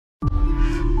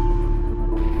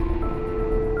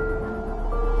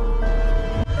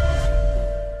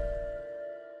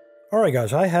Alright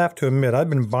guys, I have to admit, I've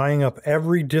been buying up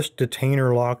every disc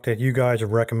detainer lock that you guys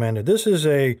have recommended. This is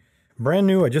a brand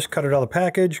new, I just cut it out of the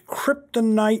package,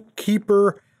 Kryptonite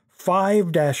Keeper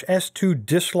 5-S2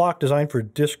 disc lock designed for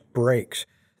disc brakes.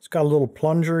 It's got a little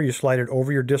plunger, you slide it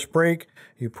over your disc brake,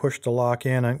 you push the lock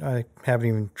in. I haven't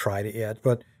even tried it yet,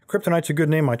 but Kryptonite's a good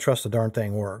name, I trust the darn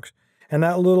thing works. And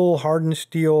that little hardened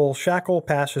steel shackle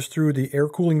passes through the air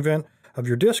cooling vent of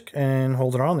your disc and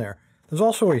holds it on there. There's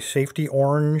also a safety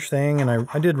orange thing, and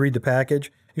I did read the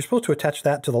package. You're supposed to attach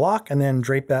that to the lock and then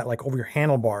drape that like over your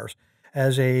handlebars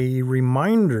as a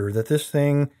reminder that this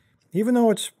thing, even though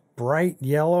it's bright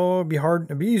yellow,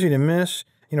 it'd be easy to miss.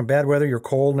 You know, bad weather, you're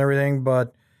cold and everything,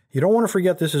 but you don't want to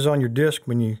forget this is on your disc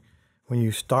when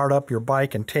you start up your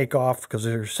bike and take off, because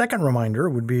your second reminder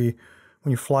would be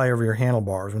when you fly over your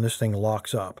handlebars when this thing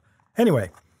locks up. Anyway,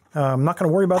 I'm not going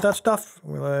to worry about that stuff.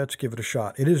 Let's give it a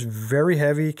shot. It is very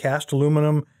heavy, cast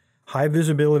aluminum, high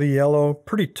visibility yellow,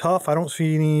 pretty tough. I don't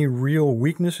see any real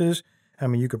weaknesses. I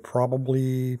mean, you could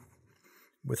probably,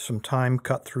 with some time,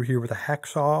 cut through here with a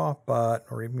hacksaw,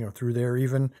 or even, through there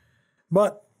even.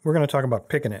 But we're going to talk about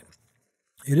picking it.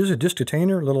 It is a disc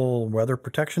detainer, little weather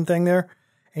protection thing there.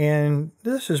 And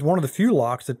this is one of the few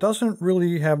locks that doesn't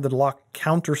really have the lock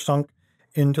countersunk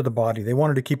into the body. They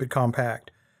wanted to keep it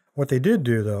compact. What they did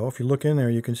do, though, if you look in there,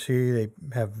 you can see they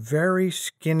have very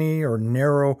skinny or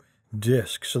narrow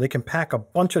discs, so they can pack a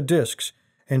bunch of discs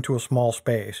into a small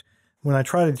space. When I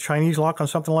try to Chinese lock on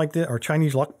something like this, or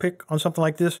Chinese lock pick on something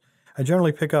like this, I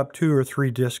generally pick up 2 or 3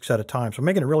 discs at a time, so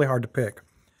making it really hard to pick.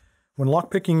 When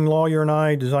Lockpickinglawyer and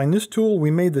I designed this tool,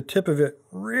 we made the tip of it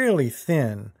really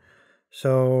thin.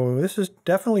 So this is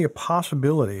definitely a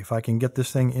possibility if I can get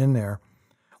this thing in there.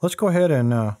 Let's go ahead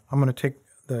and I'm going to take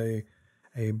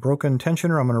a broken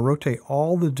tensioner. I'm going to rotate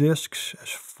all the discs as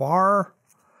far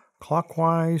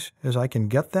clockwise as I can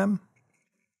get them.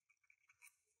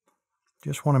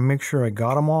 Just want to make sure I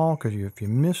got them all, because if you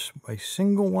miss a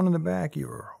single one in the back,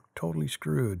 you're totally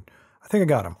screwed. I think I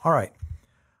got them. All right.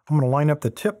 I'm going to line up the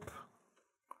tip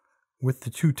with the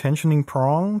 2 tensioning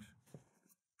prongs,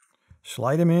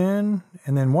 slide them in,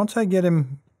 and then once I get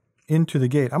him into the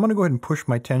gate, I'm going to go ahead and push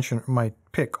my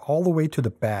pick all the way to the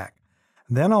back.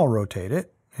 Then I'll rotate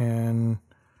it and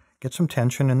get some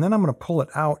tension, and then I'm going to pull it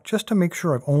out just to make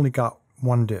sure I've only got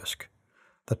one disc,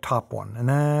 the top one, and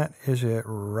that is it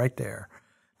right there.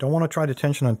 Don't want to try to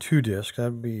tension on 2 discs.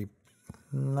 That would be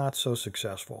not so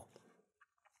successful.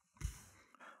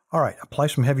 All right, apply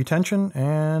some heavy tension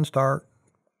and start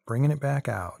bringing it back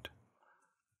out.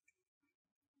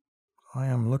 I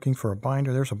am looking for a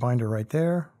binder. There's a binder right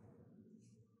there.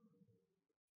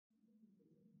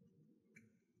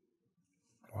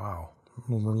 Wow.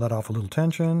 We'll let off a little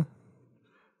tension.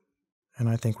 And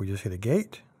I think we just hit a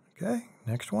gate. Okay,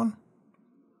 next one.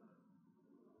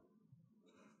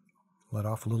 Let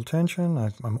off a little tension.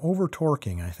 I'm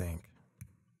over-torquing, I think.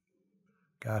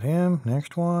 Got him.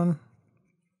 Next one.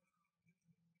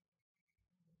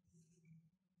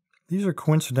 These are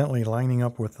coincidentally lining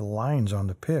up with the lines on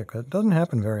the pick. That doesn't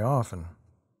happen very often.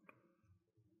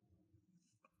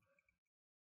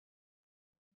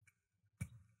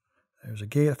 There's a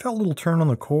gate. I felt a little turn on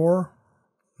the core.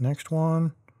 Next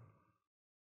one.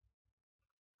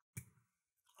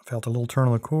 I felt a little turn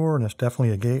on the core, and it's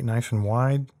definitely a gate, nice and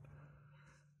wide.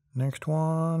 Next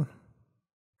one.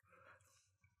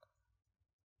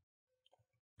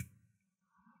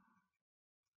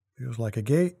 Feels like a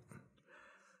gate.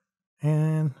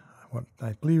 And what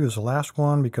I believe is the last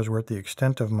one, because we're at the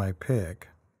extent of my pick.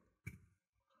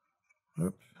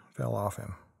 Oops, fell off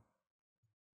him.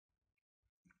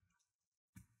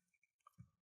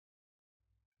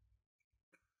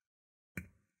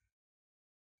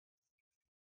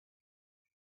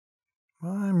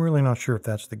 I'm really not sure if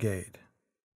that's the gate.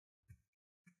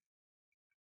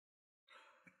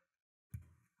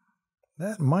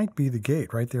 That might be the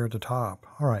gate right there at the top.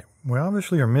 All right, we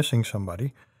obviously are missing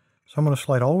somebody. So I'm going to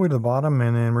slide all the way to the bottom,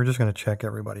 and then we're just going to check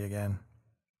everybody again.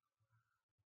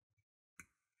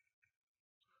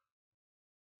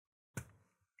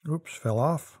 Oops, fell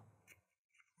off.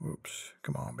 Oops,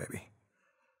 come on, baby.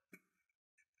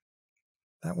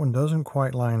 That one doesn't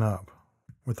quite line up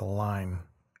with the line.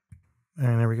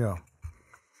 And there we go.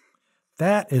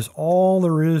 That is all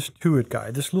there is to it,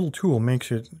 guys. This little tool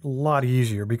makes it a lot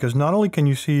easier, because not only can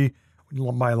you see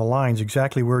by the lines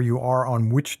exactly where you are on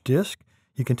which disc,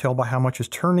 you can tell by how much is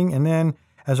turning, and then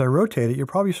as I rotate it, you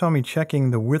probably saw me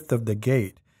checking the width of the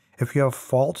gate. If you have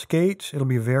false gates, it'll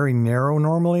be very narrow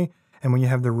normally, and when you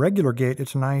have the regular gate,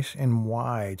 it's nice and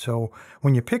wide. So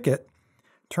when you pick it,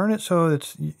 turn it so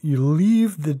that you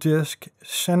leave the disc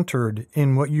centered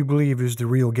in what you believe is the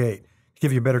real gate.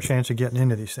 give you a better chance of getting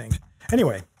into these things.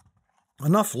 Anyway,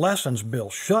 enough lessons, Bill.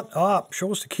 Shut up.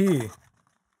 Show us the key.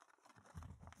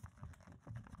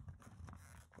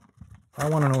 I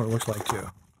want to know what it looks like, too.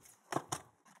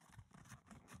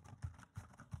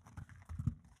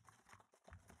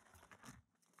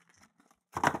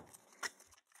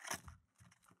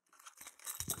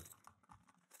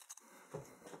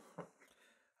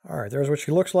 All right, there's what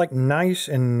she looks like, nice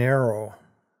and narrow.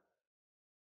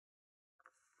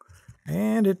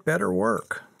 And it better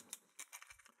work.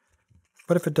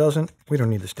 But if it doesn't, we don't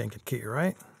need the stinking key,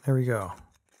 right? There we go.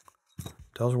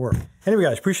 Does work. Anyway,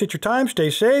 guys, appreciate your time. Stay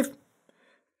safe.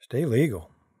 Stay legal.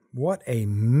 What a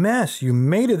mess you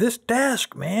made of this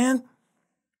desk, man.